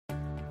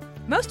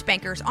Most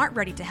bankers aren't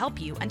ready to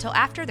help you until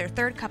after their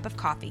third cup of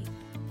coffee.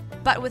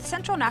 But with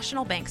Central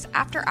National Bank's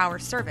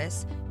after-hours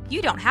service,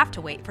 you don't have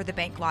to wait for the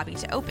bank lobby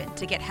to open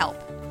to get help.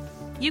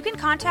 You can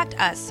contact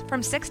us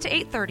from 6 to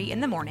 8:30 in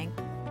the morning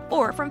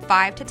or from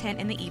 5 to 10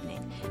 in the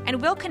evening,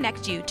 and we'll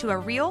connect you to a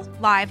real,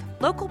 live,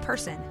 local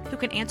person who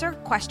can answer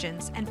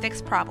questions and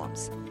fix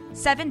problems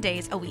 7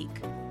 days a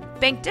week.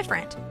 Bank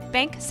different.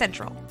 Bank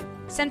Central.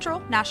 Central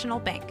National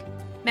Bank.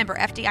 Member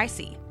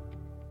FDIC.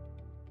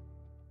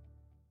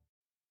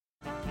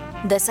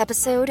 This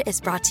episode is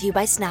brought to you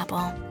by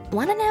Snapple.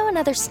 Want to know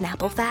another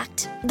Snapple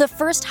fact? The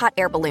first hot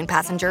air balloon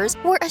passengers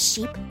were a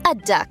sheep, a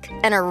duck,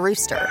 and a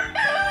rooster.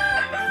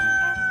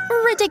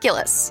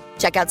 Ridiculous.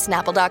 Check out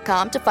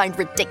Snapple.com to find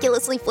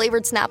ridiculously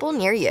flavored Snapple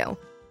near you.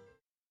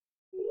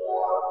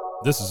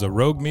 This is a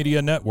Rogue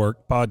Media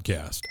Network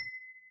podcast.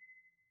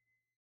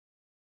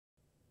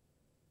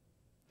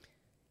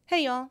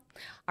 Hey, y'all.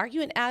 Are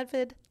you an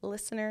avid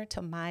listener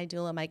to My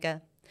Doula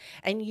Micah?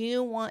 And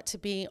you want to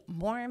be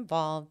more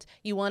involved,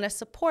 you want to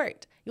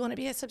support, you want to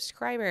be a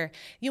subscriber,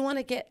 you want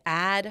to get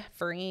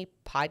ad-free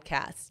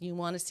podcasts, you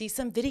want to see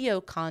some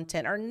video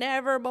content or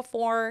never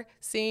before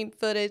seen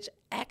footage,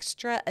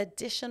 extra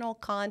additional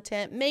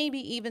content, maybe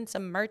even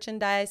some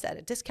merchandise at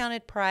a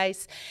discounted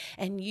price,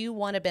 and you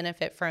want to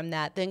benefit from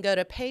that, then go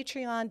to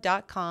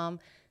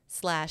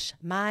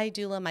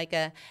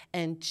patreon.com/MyDoulaMicah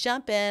and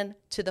jump in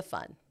to the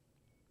fun.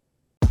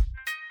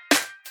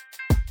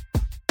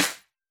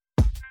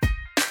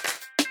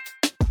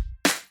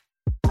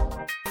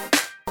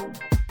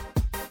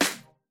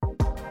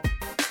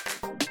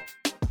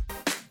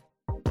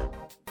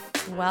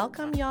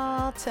 Welcome,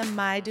 y'all, to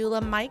My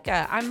Doula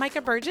Micah. I'm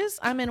Micah Burgess.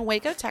 I'm in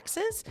Waco,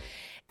 Texas,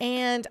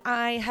 and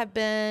I have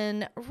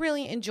been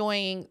really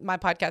enjoying my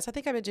podcast. I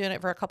think I've been doing it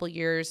for a couple of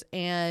years,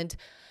 and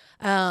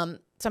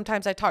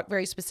sometimes I talk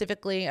very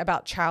specifically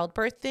about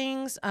childbirth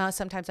things.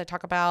 Sometimes I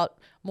talk about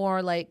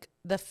more like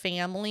the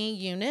family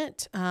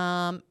unit.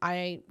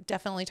 I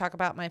definitely talk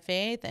about my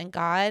faith and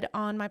God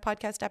on my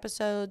podcast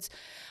episodes.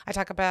 I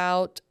talk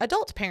about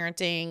adult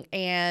parenting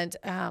and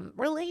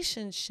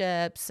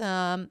relationships.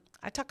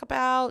 I talk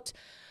about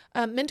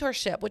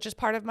mentorship, which is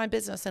part of my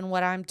business and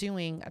what I'm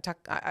doing. I talk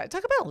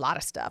about a lot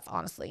of stuff,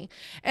 honestly.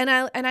 And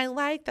I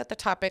like that the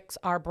topics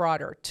are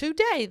broader.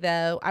 Today,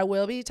 though, I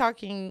will be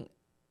talking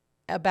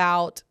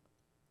about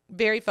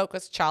very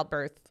focused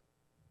childbirth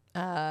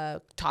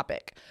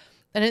topic.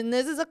 And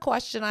this is a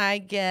question I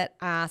get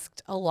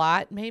asked a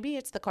lot. Maybe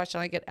it's the question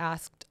I get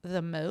asked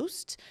the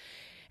most.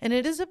 And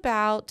it is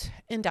about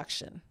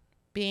induction,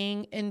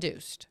 being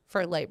induced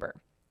for labor.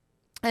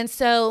 And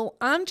so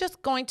I'm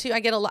just going to, I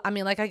get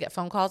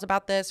phone calls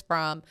about this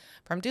from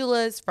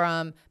doulas,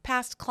 from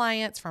past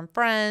clients, from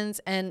friends,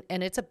 and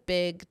it's a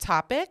big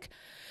topic.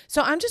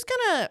 So I'm just going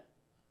to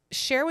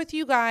share with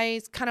you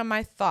guys kind of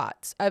my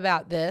thoughts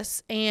about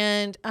this.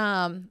 And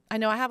I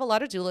know I have a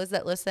lot of doulas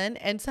that listen,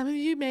 and some of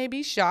you may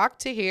be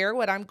shocked to hear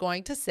what I'm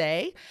going to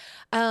say.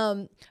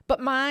 But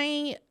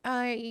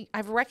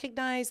I've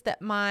recognized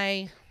that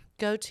my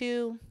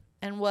go-to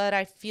and what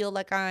I feel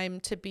like I'm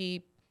to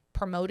be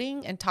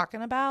promoting and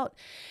talking about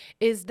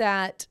is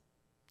that,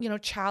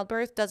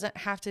 childbirth doesn't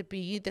have to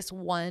be this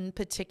one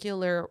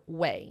particular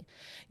way.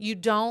 You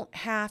don't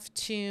have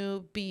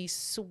to be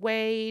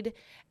swayed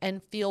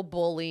and feel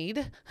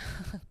bullied.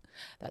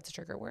 That's a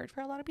trigger word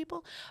for a lot of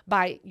people,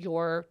 by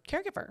your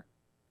caregiver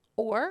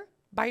or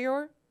by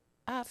your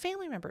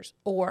family members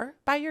or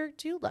by your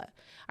doula.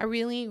 I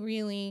really,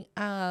 really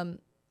want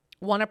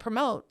to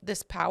promote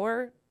this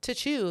power to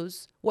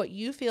choose what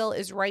you feel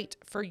is right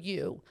for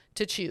you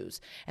to choose.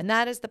 And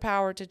that is the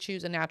power to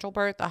choose a natural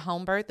birth, a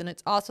home birth, and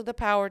it's also the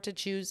power to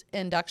choose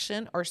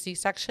induction or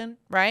C-section,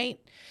 right?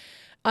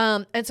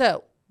 And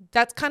so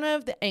that's kind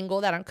of the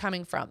angle that I'm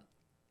coming from.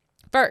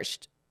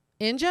 First,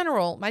 in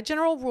general, my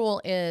general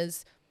rule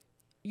is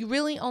you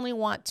really only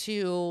want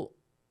to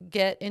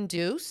get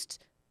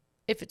induced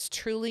if it's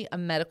truly a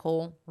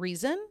medical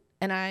reason.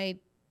 And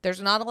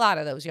there's not a lot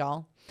of those,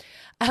 y'all.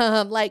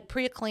 Like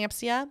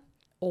preeclampsia,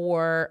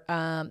 or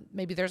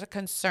maybe there's a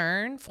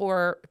concern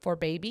for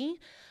baby.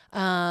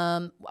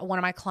 One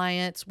of my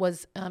clients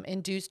was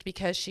induced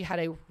because she had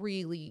a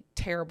really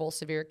terrible,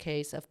 severe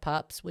case of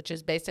PUPS, which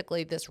is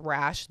basically this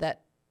rash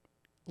that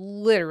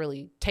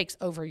literally takes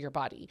over your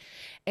body.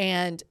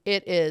 And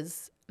it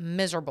is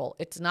miserable.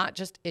 It's not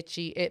just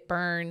itchy, it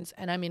burns.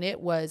 And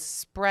it was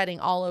spreading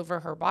all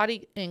over her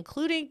body,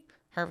 including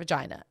her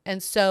vagina.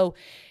 And so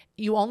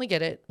you only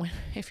get it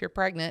if you're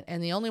pregnant.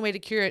 And the only way to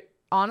cure it,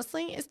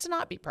 honestly, is to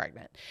not be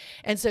pregnant.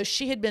 And so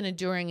she had been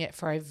enduring it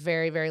for a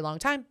very, very long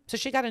time. So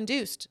she got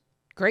induced.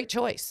 Great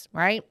choice,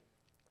 right?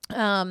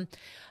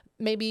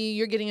 Maybe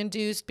you're getting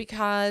induced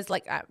because,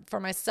 for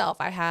myself,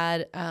 I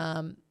had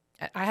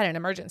an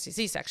emergency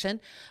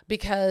C-section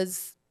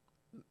because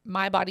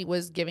my body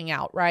was giving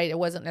out, right? It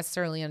wasn't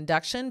necessarily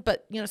induction,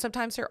 but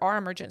sometimes there are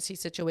emergency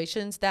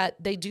situations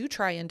that they do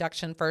try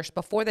induction first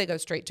before they go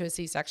straight to a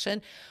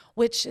C-section,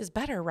 which is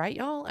better, right,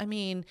 y'all?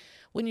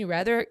 Wouldn't you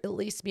rather at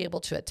least be able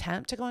to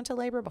attempt to go into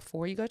labor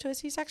before you go to a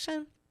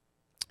C-section?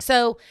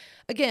 So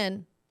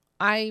again,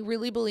 I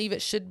really believe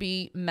it should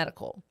be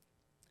medical.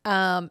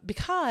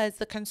 Because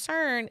the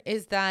concern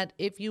is that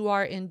if you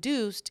are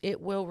induced, it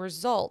will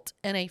result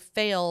in a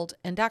failed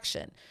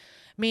induction,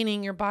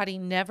 meaning your body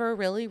never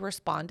really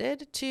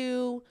responded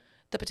to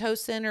the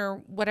Pitocin or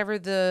whatever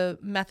the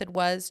method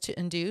was to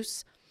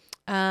induce.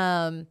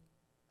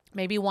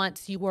 Maybe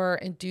once you were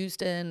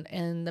induced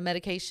and the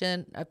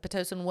medication of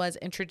Pitocin was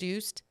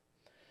introduced,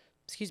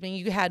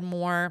 you had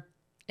more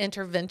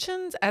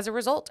interventions as a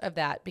result of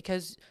that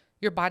because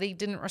your body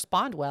didn't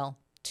respond well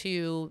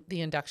to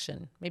the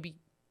induction. Maybe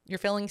you're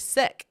feeling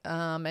sick.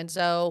 And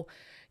so,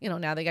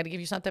 now they got to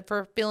give you something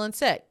for feeling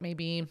sick.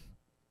 Maybe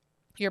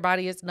your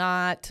body is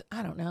not,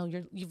 I don't know,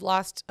 you've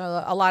lost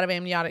a lot of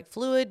amniotic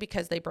fluid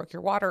because they broke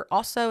your water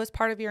also as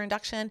part of your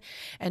induction.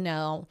 And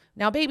now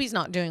baby's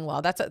not doing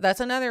well. That's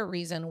another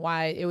reason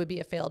why it would be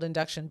a failed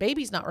induction.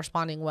 Baby's not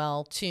responding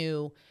well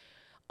to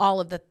all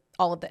of the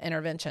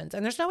interventions.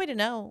 And there's no way to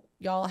know,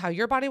 y'all, how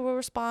your body will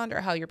respond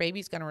or how your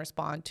baby's going to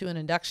respond to an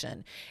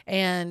induction.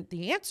 And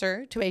the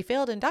answer to a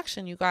failed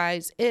induction, you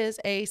guys, is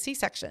a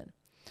C-section.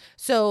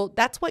 So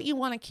that's what you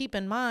want to keep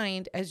in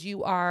mind as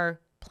you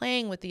are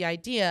playing with the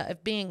idea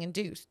of being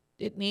induced.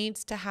 It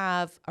needs to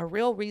have a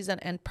real reason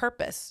and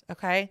purpose.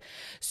 Okay.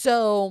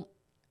 So,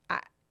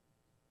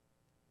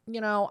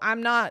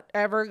 I'm not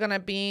ever going to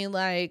be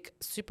like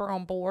super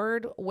on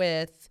board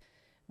with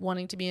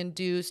wanting to be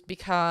induced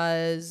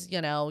because,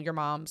 your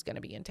mom's going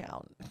to be in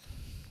town,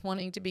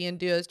 wanting to be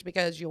induced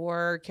because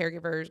your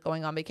caregiver is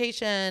going on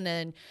vacation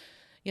and,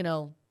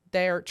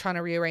 they're trying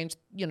to rearrange,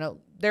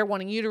 they're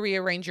wanting you to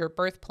rearrange your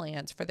birth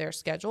plans for their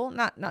schedule.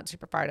 Not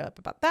super fired up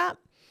about that.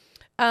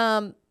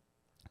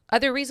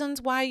 Other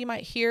reasons why you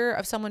might hear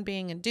of someone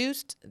being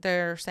induced,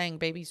 they're saying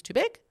baby's too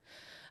big.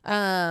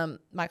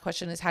 My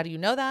question is, how do you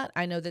know that?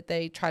 I know that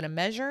they try to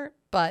measure,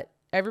 but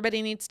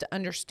everybody needs to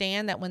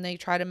understand that when they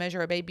try to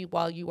measure a baby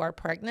while you are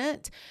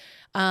pregnant,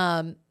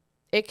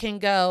 it can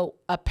go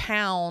a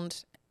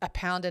pound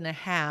and a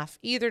half,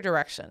 either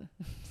direction,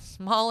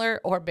 smaller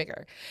or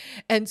bigger.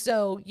 And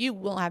so you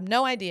will have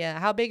no idea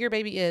how big your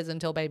baby is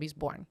until baby's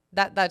born.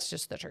 That's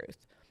just the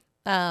truth.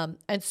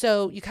 And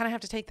so you kind of have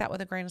to take that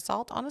with a grain of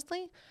salt,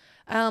 honestly.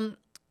 And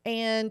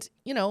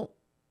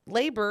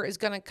labor is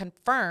going to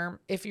confirm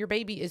if your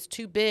baby is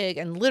too big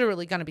and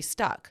literally going to be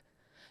stuck.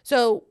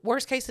 So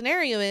worst case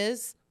scenario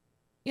is,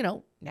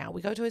 now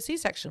we go to a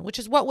C-section, which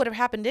is what would have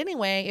happened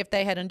anyway if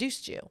they had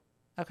induced you.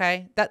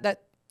 Okay.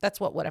 That's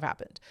what would have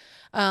happened,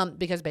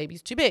 because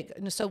baby's too big.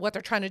 And so what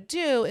they're trying to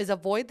do is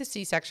avoid the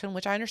C-section,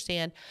 which I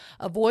understand,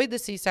 avoid the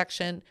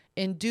C-section,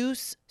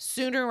 induce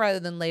sooner rather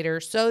than later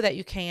so that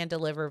you can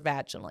deliver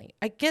vaginally.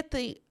 I get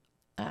the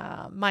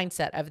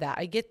mindset of that.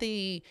 I get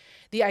the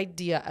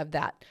idea of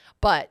that.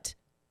 But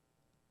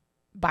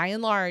by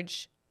and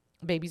large,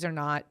 babies are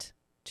not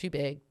too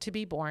big to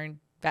be born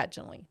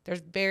vaginally.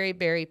 There's very,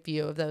 very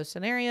few of those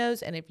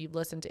scenarios. And if you've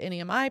listened to any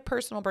of my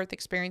personal birth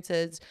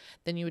experiences,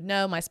 then you would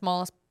know my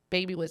smallest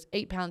baby was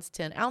 8 pounds,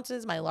 10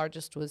 ounces. My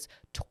largest was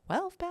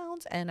 12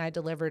 pounds. And I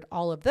delivered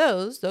all of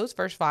those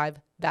first 5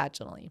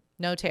 vaginally,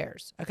 no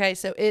tears. Okay.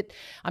 So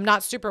I'm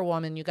not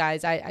Superwoman, you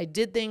guys. I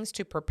did things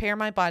to prepare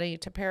my body,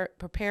 to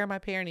prepare my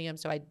perineum.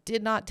 So I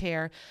did not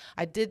tear.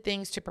 I did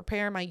things to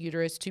prepare my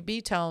uterus to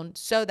be toned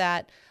so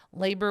that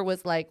labor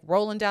was like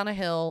rolling down a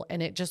hill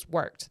and it just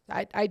worked.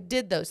 I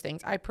did those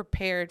things. I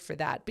prepared for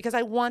that because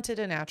I wanted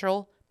a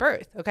natural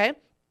birth. Okay.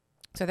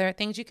 So there are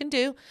things you can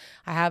do.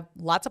 I have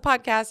lots of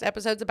podcast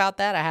episodes about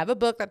that. I have a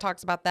book that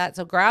talks about that.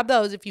 So grab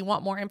those if you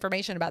want more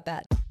information about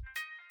that.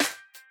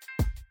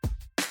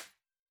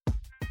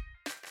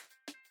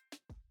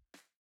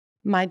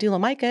 My Doula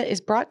Micah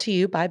is brought to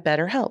you by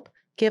BetterHelp.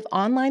 Give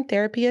online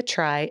therapy a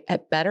try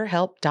at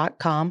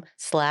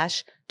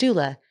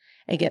betterhelp.com/doula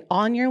and get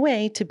on your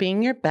way to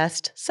being your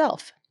best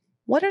self.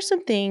 What are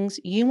some things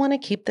you want to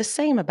keep the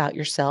same about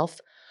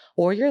yourself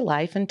or your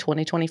life in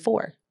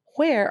 2024?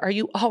 Where are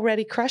you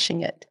already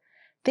crushing it?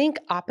 Think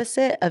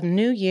opposite of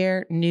New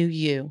Year, New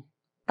You.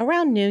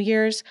 Around New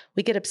Year's,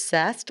 we get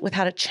obsessed with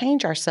how to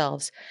change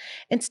ourselves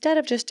instead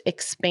of just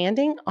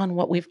expanding on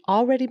what we've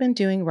already been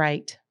doing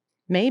right.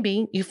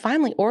 Maybe you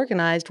finally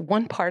organized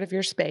one part of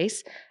your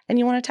space and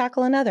you want to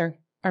tackle another.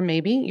 Or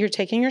maybe you're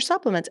taking your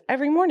supplements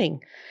every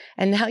morning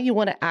and now you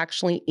want to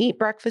actually eat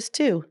breakfast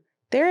too.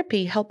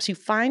 Therapy helps you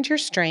find your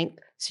strength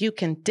so you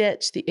can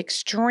ditch the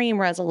extreme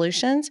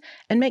resolutions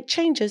and make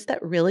changes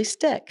that really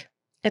stick.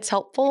 It's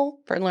helpful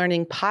for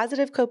learning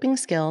positive coping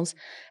skills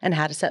and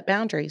how to set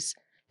boundaries.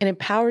 It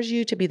empowers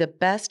you to be the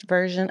best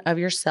version of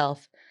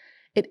yourself.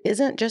 It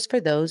isn't just for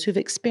those who've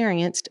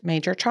experienced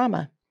major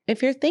trauma.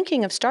 If you're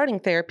thinking of starting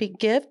therapy,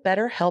 give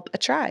BetterHelp a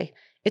try.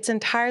 It's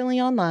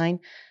entirely online,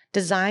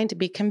 designed to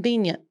be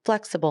convenient,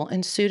 flexible,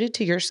 and suited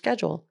to your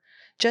schedule.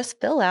 Just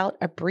fill out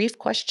a brief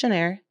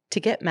questionnaire to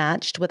get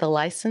matched with a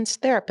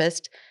licensed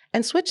therapist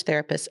and switch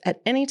therapists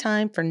at any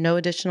time for no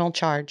additional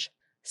charge.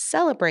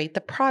 Celebrate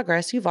the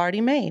progress you've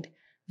already made.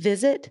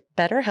 Visit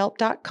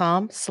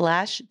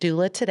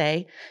betterhelp.com/doula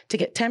today to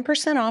get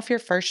 10% off your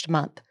first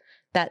month.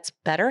 That's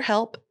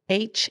BetterHelp,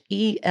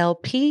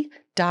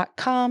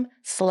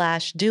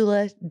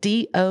 Indeed.com/doula,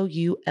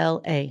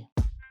 DOULA.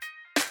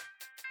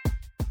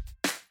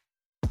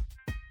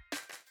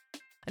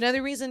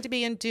 Another reason to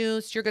be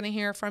induced, you're going to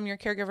hear from your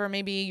caregiver,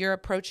 maybe you're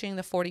approaching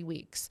the 40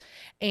 weeks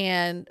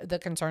and the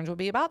concerns will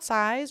be about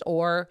size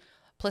or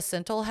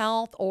placental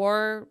health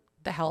or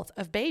the health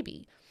of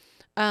baby.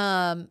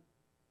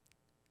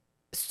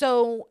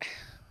 So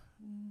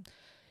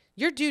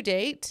your due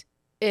date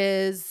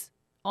is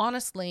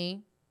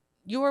honestly,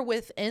 you're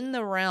within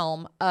the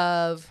realm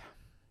of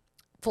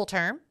full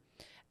term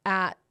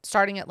at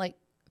starting at like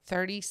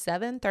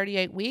 37,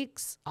 38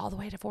 weeks, all the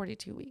way to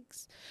 42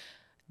 weeks.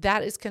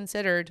 That is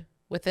considered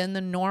within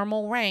the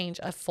normal range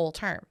of full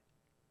term.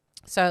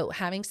 So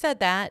having said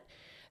that,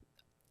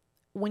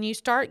 when you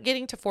start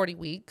getting to 40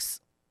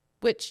 weeks,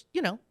 which,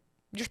 you're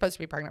supposed to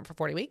be pregnant for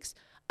 40 weeks,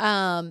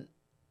 then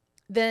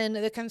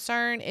the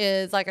concern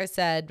is, like I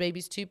said,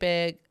 baby's too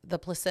big. The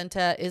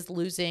placenta is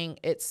losing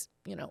its,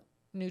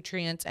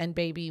 nutrients, and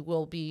baby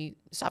will be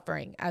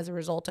suffering as a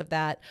result of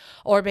that.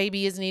 Or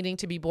baby is needing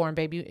to be born.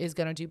 Baby is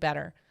going to do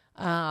better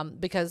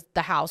because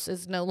the house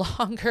is no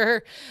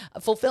longer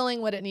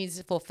fulfilling what it needs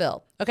to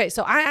fulfill. Okay,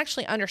 so I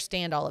actually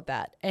understand all of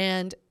that.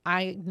 And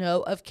I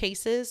know of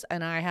cases,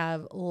 and I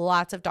have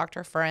lots of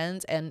doctor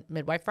friends and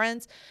midwife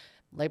friends,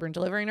 labor and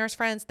delivery nurse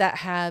friends that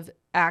have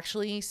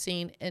actually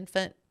seen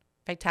infant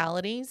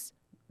fatalities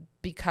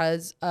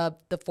because of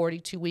the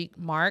 42-week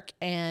mark,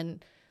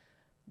 and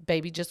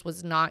baby just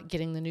was not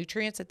getting the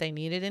nutrients that they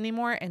needed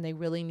anymore, and they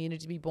really needed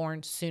to be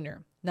born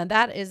sooner. Now,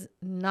 that is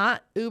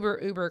not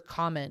uber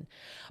common,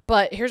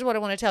 but here's what I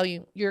want to tell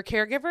you. Your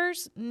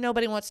caregivers,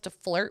 nobody wants to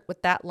flirt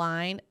with that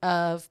line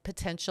of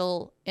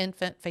potential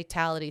infant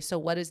fatality. So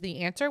what is the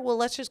answer? Well,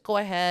 let's just go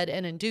ahead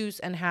and induce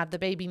and have the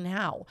baby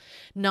now,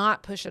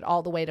 not push it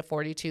all the way to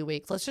 42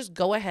 weeks. Let's just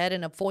go ahead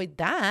and avoid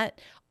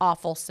that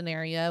awful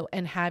scenario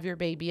and have your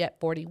baby at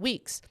 40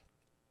 weeks.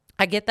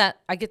 I get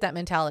that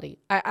mentality.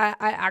 I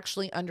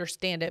actually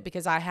understand it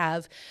because I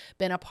have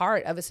been a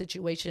part of a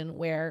situation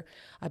where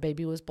a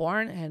baby was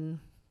born and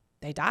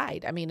they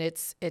died. I mean,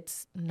 it's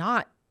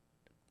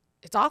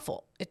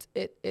awful.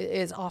 It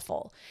is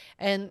awful.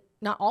 And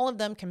not all of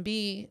them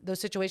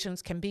those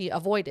situations can be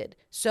avoided.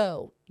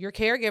 So your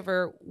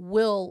caregiver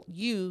will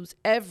use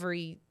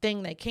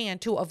everything they can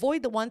to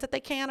avoid the ones that they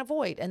can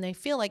avoid. And they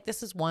feel like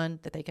this is one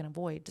that they can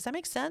avoid. Does that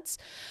make sense?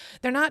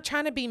 They're not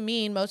trying to be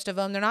mean, most of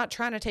them. They're not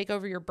trying to take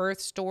over your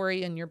birth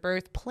story and your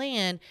birth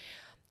plan.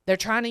 They're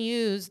trying to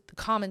use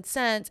common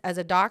sense as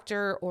a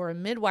doctor or a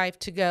midwife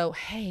to go,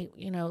 hey,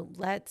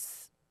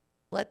 let's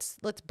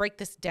break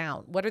this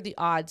down. What are the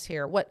odds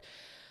here? What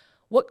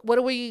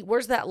do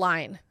where's that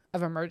line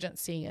of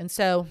emergency? And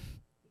so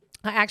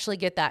I actually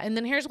get that. And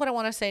then here's what I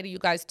want to say to you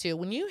guys too.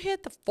 When you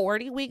hit the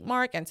 40-week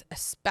mark, and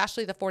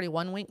especially the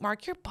 41-week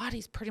mark, your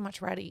body's pretty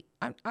much ready.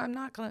 I'm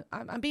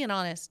being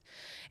honest.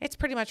 It's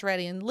pretty much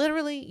ready. And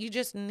literally you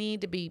just need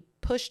to be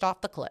pushed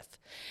off the cliff.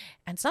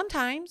 And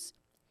sometimes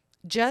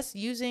just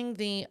using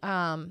the,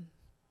 I'm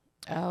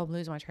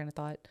losing my train of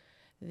thought,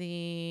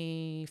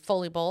 the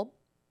Foley bulb,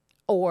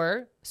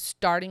 or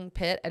starting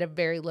PIT at a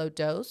very low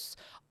dose,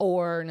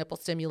 or nipple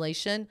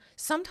stimulation.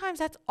 Sometimes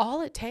that's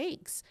all it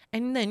takes.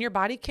 And then your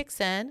body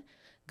kicks in,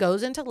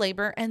 goes into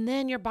labor, and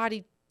then your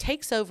body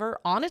takes over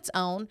on its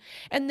own.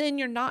 And then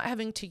you're not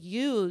having to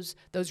use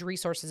those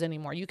resources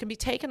anymore. You can be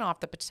taken off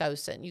the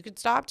Pitocin. You can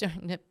stop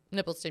doing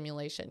nipple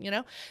stimulation.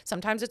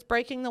 Sometimes it's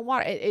breaking the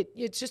water.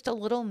 It's just a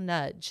little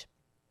nudge.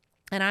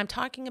 And I'm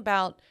talking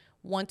about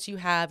once you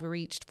have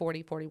reached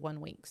 40, 41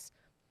 weeks.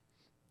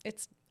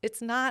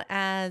 It's not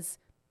as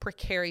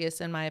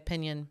precarious, in my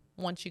opinion,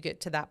 once you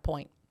get to that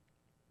point.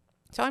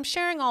 So I'm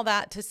sharing all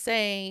that to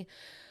say,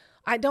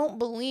 I don't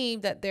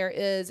believe that there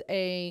is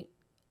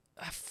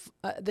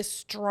this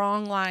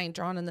strong line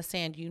drawn in the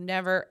sand. You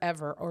never,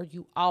 ever, or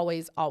you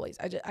always.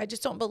 I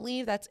just don't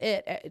believe that's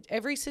it.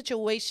 Every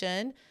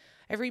situation,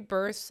 every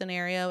birth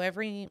scenario,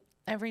 every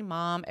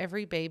mom,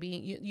 every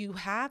baby, you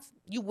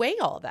weigh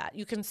all of that.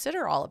 You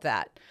consider all of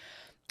that.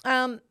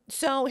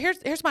 So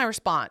here's my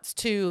response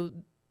to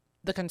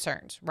the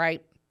concerns,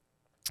 right?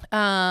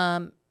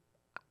 To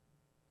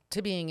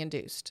being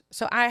induced.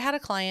 So I had a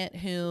client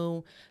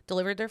who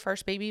delivered their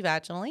first baby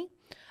vaginally,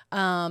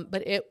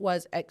 but it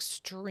was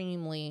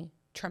extremely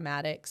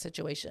traumatic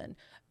situation.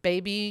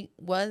 Baby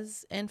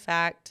was in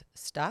fact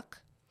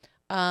stuck.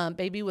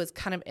 Baby was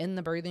kind of in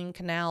the birthing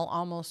canal,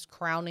 almost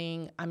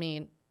crowning. I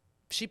mean,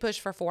 she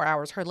pushed for 4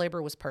 hours. Her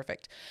labor was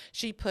perfect.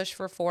 She pushed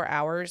for 4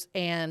 hours,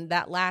 and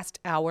that last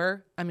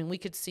hour, I mean, we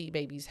could see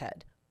baby's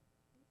head.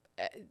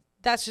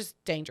 That's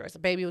just dangerous. The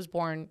baby was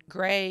born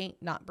gray,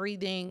 not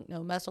breathing,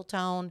 no muscle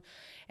tone,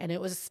 and it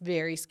was a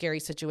very scary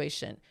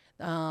situation.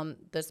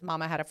 This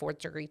mama had a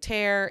 4th-degree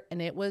tear,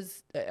 and it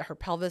was her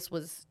pelvis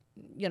was,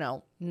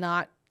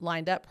 not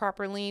lined up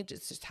properly,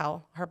 just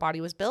how her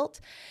body was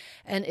built,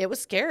 and it was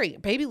scary.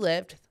 Baby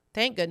lived,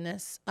 thank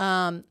goodness.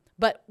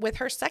 But with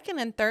her second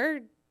and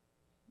third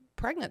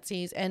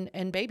pregnancies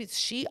and babies,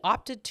 she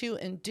opted to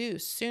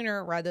induce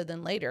sooner rather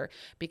than later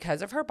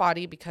because of her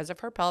body, because of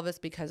her pelvis,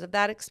 because of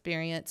that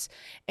experience.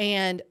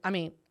 And I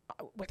mean,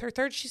 with her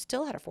third, she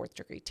still had a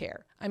 4th-degree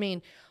tear. I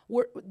mean,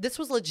 this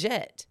was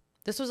legit.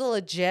 This was a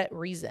legit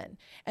reason.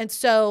 And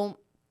so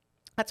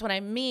that's what I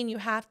mean. You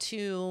have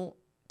to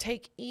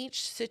take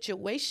each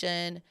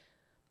situation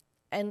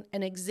and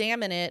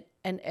examine it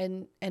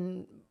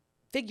and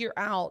figure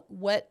out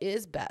what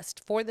is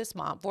best for this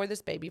mom, for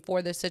this baby,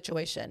 for this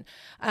situation.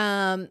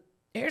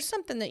 Here's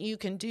something that you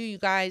can do, you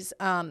guys.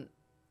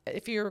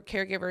 If your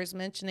caregiver is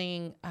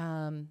mentioning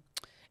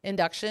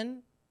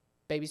induction,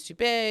 baby's too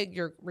big,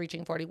 you're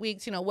reaching 40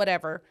 weeks,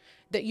 whatever,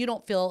 that you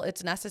don't feel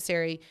it's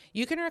necessary,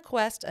 you can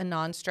request a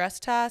non-stress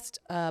test,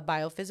 a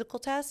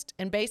biophysical test,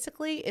 and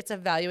basically it's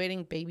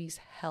evaluating baby's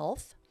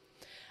health.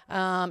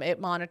 It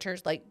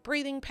monitors like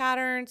breathing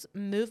patterns,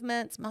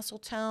 movements, muscle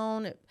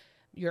tone,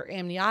 your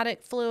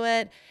amniotic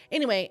fluid.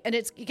 Anyway, and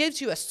it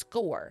gives you a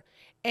score.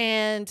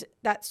 And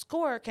that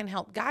score can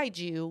help guide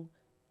you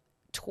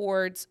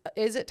towards,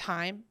 is it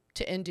time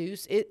to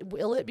induce it?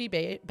 Will it be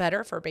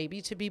better for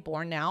baby to be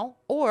born now?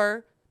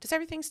 Or does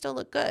everything still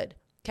look good?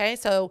 Okay,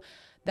 so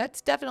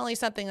that's definitely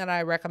something that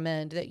I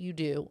recommend that you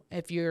do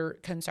if you're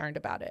concerned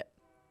about it.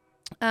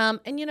 And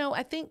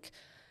I think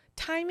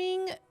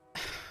timing,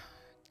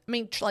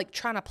 like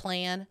trying to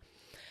plan,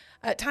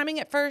 timing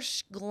at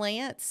first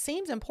glance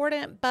seems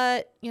important,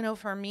 but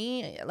for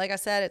me, like I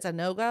said, it's a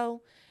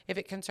no-go. If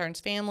it concerns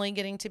family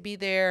getting to be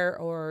there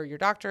or your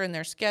doctor and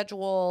their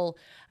schedule,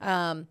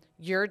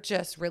 you're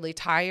just really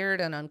tired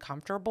and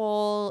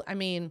uncomfortable. I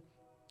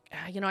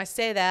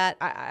say that.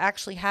 I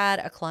actually had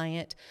a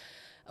client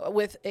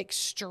with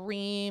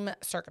extreme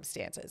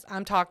circumstances.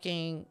 I'm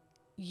talking,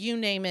 you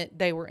name it,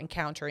 they were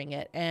encountering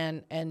it.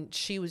 And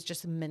she was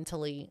just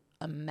mentally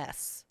a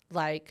mess,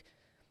 like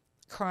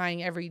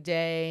crying every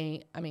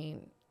day. I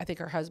think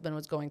her husband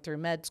was going through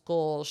med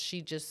school.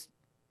 She just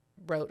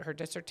wrote her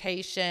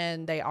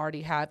dissertation. They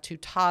already have 2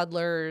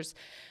 toddlers.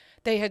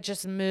 They had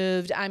just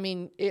moved.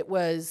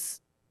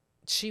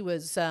 She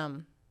was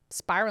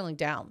spiraling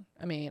down.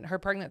 Her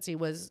pregnancy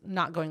was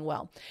not going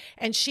well.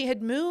 And she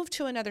had moved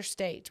to another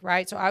state,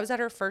 right? So I was at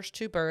her first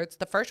 2 births.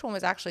 The first one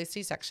was actually a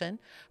C-section.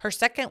 Her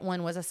second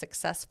one was a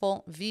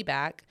successful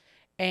VBAC,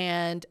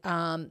 and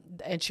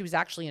she was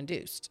actually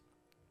induced.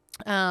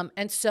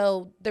 And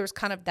so there was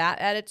kind of that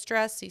added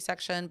stress,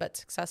 C-section, but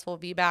successful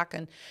VBAC,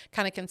 and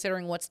kind of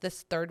considering what's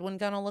this third one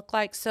going to look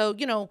like. So,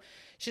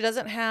 she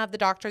doesn't have the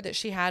doctor that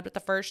she had with the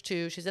first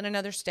 2. She's in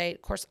another state.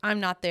 Of course, I'm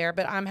not there,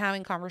 but I'm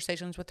having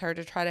conversations with her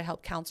to try to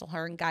help counsel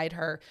her and guide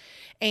her.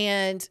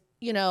 And,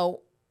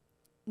 no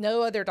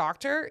other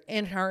doctor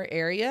in her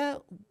area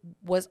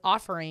was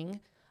offering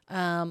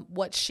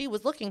what she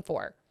was looking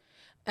for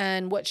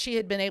and what she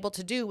had been able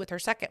to do with her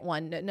second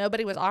one.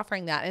 Nobody was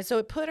offering that. And so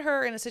it put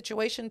her in a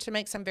situation to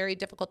make some very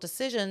difficult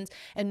decisions.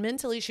 And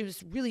mentally, she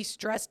was really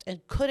stressed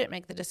and couldn't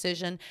make the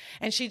decision.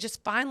 And she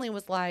just finally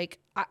was like,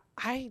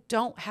 I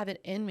don't have it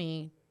in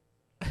me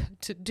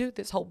to do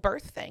this whole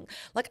birth thing.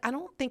 Like, I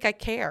don't think I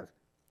care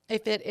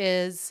if it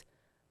is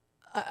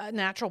a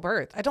natural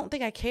birth. I don't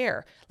think I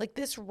care. Like,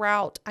 this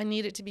route, I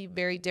need it to be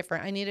very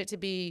different. I need it to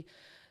be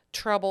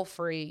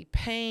trouble-free,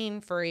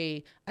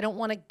 pain-free. I don't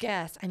want to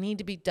guess. I need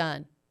to be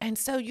done. And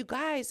so you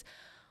guys,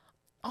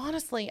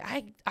 honestly,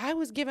 I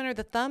was giving her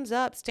the thumbs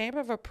up, stamp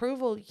of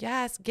approval.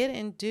 Yes, get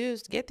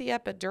induced, get the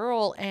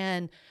epidural,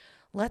 and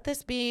let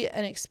this be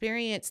an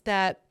experience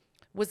that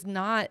was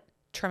not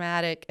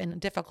traumatic and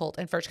difficult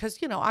at first. Because,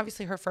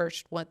 obviously her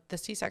first one, the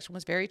C-section,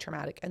 was very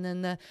traumatic. And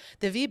then the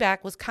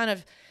VBAC was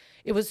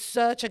it was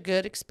such a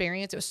good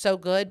experience. It was so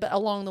good. But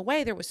along the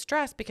way, there was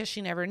stress because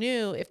she never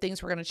knew if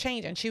things were going to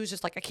change. And she was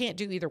just like, I can't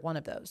do either one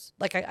of those.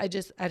 Like, I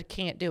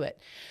can't do it.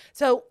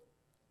 So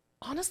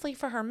honestly,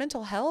 for her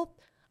mental health,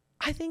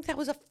 I think that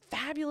was a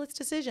fabulous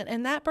decision.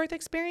 And that birth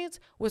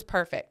experience was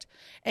perfect.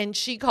 And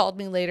she called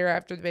me later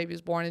after the baby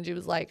was born, and she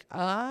was like,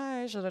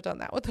 I should have done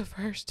that with the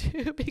first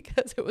 2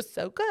 because it was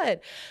so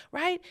good,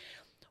 right?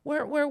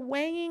 We're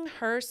weighing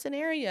her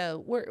scenario.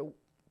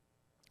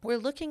 We're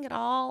looking at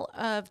all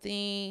of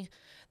the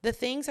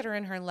things that are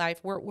in her life.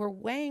 We're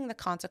weighing the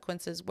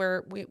consequences,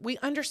 where we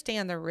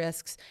understand the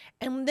risks,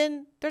 and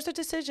then there's a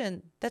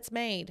decision that's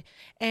made.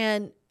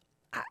 And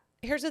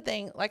here's the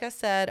thing. Like I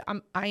said,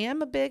 I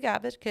am a big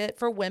advocate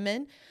for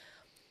women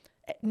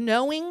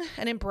knowing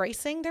and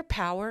embracing their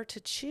power to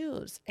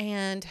choose.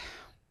 And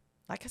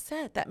like I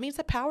said, that means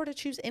the power to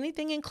choose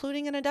anything,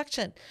 including an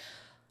induction.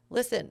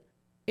 Listen,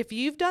 if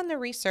you've done the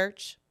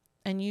research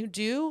and you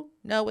do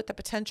know what the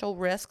potential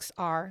risks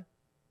are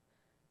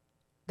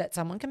that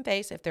someone can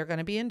face if they're going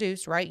to be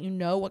induced, right? You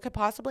know what could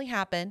possibly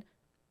happen.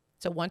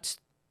 So once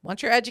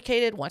you're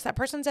educated, once that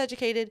person's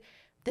educated,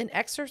 then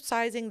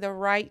exercising the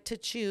right to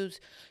choose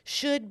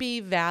should be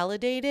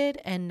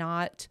validated and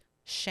not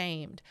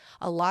shamed.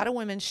 A lot of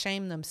women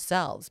shame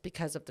themselves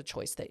because of the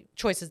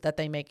choices that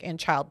they make in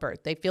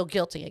childbirth. They feel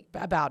guilty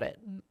about it.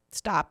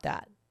 Stop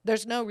that.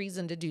 There's no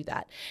reason to do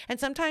that. And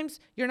sometimes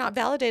you're not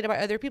validated by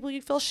other people.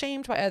 You feel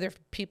shamed by other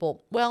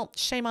people. Well,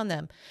 shame on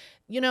them.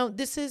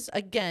 This is,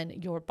 again,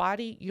 your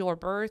body, your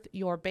birth,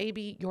 your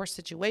baby, your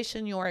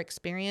situation, your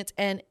experience,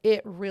 and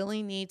it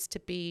really needs to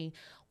be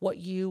what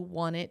you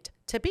want it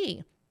to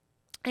be.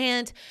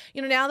 And,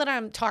 now that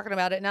I'm talking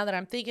about it, now that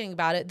I'm thinking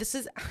about it, this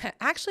is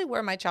actually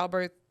where my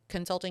childbirth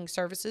consulting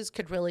services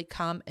could really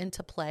come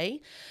into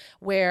play,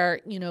 where,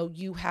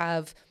 you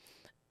have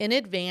in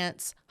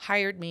advance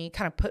hired me,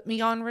 kind of put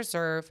me on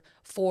reserve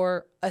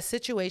for a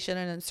situation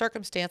and a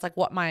circumstance like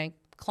what my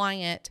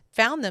client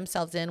found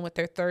themselves in with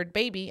their third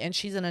baby, and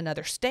she's in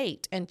another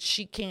state and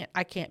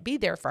I can't be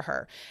there for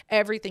her.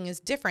 Everything is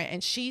different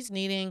and she's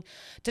needing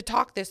to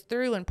talk this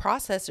through and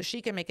process so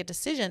she can make a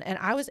decision. And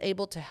I was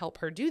able to help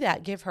her do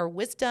that, give her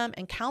wisdom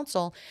and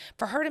counsel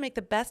for her to make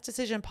the best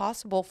decision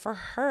possible for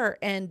her.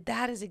 And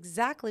that is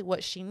exactly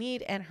what she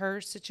needed. And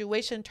her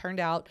situation turned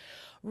out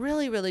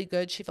really, really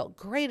good. She felt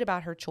great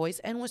about her choice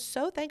and was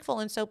so thankful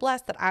and so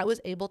blessed that I was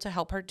able to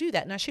help her do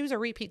that. Now, she was a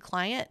repeat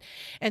client.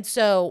 And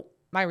so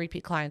my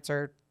repeat clients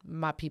are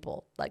my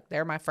people, like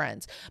they're my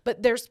friends.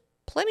 But there's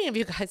plenty of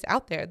you guys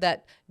out there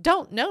that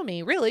don't know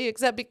me really,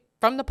 except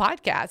from the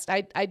podcast.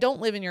 I don't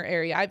live in your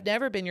area. I've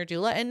never been your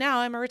doula, and now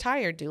I'm a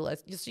retired doula.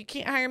 So you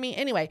can't hire me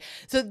anyway.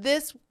 So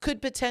this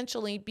could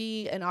potentially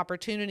be an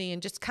opportunity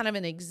and just kind of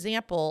an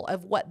example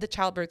of what the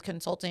childbirth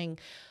consulting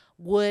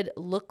would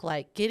look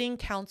like. Getting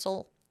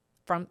counsel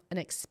from an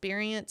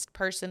experienced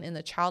person in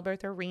the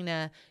childbirth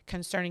arena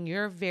concerning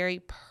your very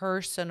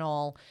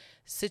personal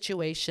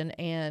situation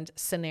and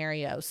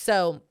scenario.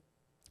 So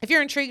if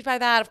you're intrigued by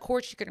that, of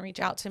course, you can reach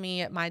out to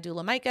me at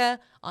MyDoulaMicah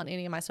on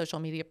any of my social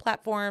media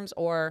platforms,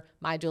 or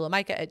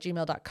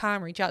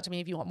MyDoulaMicah@gmail.com. Reach out to me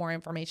if you want more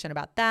information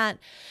about that.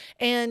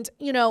 And,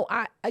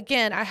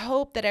 I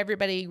hope that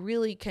everybody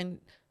really can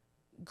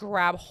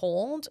grab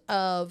hold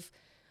of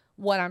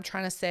what I'm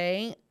trying to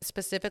say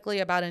specifically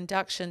about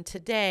induction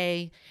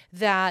today,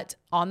 that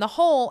on the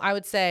whole, I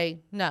would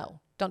say, no,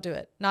 don't do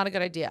it. Not a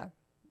good idea.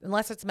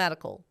 Unless it's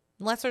medical.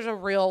 Unless there's a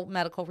real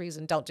medical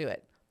reason, don't do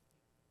it.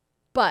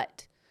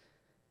 But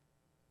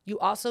you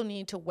also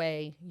need to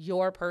weigh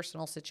your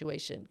personal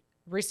situation.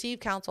 Receive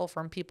counsel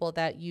from people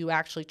that you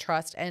actually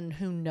trust and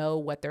who know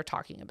what they're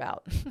talking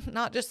about.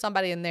 Not just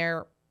somebody in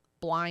their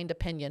blind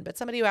opinion, but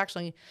somebody who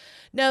actually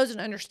knows and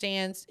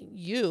understands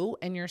you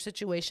and your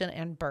situation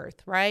and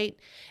birth, right?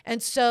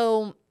 And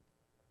so,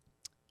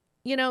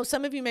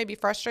 some of you may be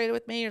frustrated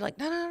with me. You're like,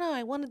 no,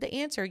 I wanted the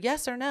answer,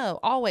 yes or no,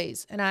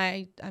 always. And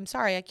I'm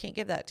sorry, I can't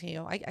give that to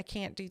you. I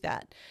can't do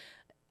that.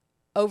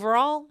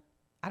 Overall,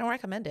 I don't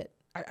recommend it.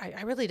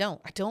 I really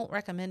don't. I don't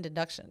recommend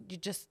induction.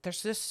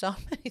 There's just so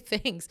many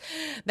things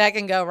that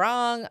can go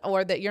wrong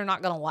or that you're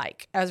not going to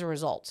like as a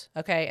result.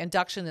 Okay.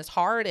 Induction is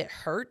hard. It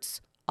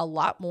hurts a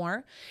lot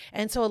more.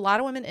 And so a lot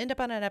of women end up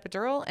on an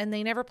epidural and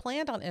they never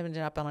planned on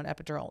ending up on an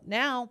epidural.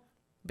 Now,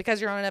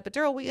 because you're on an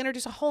epidural, we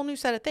introduce a whole new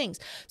set of things.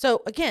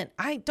 So again,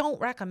 I don't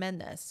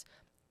recommend this,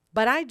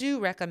 but I do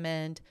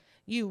recommend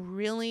you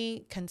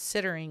really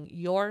considering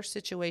your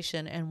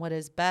situation and what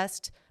is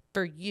best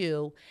for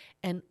you,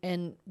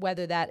 and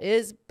whether that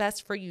is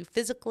best for you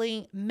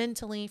physically,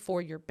 mentally,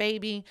 for your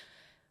baby.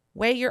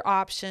 Weigh your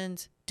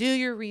options, do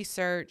your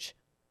research,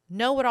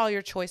 know what all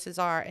your choices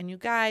are, and you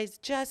guys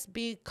just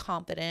be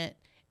confident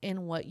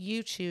in what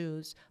you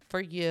choose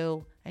for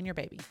you and your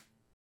baby.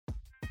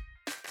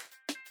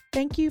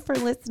 Thank you for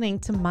listening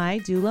to My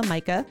Doula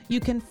Micah.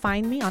 You can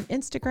find me on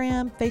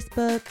Instagram,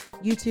 Facebook,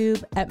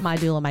 YouTube at My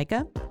Doula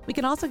Micah. We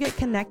can also get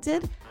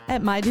connected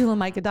at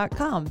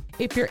MyDoulaMicah.com.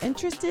 If you're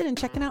interested in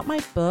checking out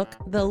my book,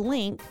 the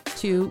link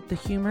to The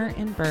Humor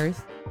in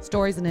Birth,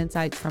 Stories and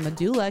Insights from a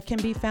Doula can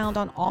be found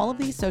on all of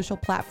these social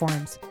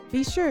platforms.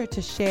 Be sure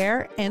to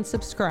share and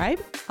subscribe.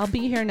 I'll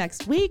be here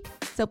next week,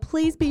 so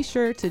please be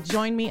sure to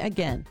join me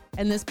again.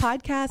 And this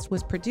podcast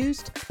was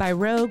produced by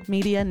Rogue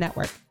Media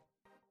Network.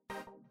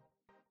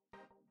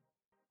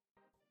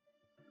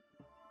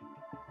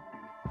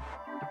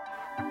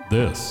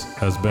 This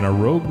has been a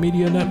Rogue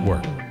Media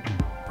Network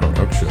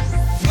production.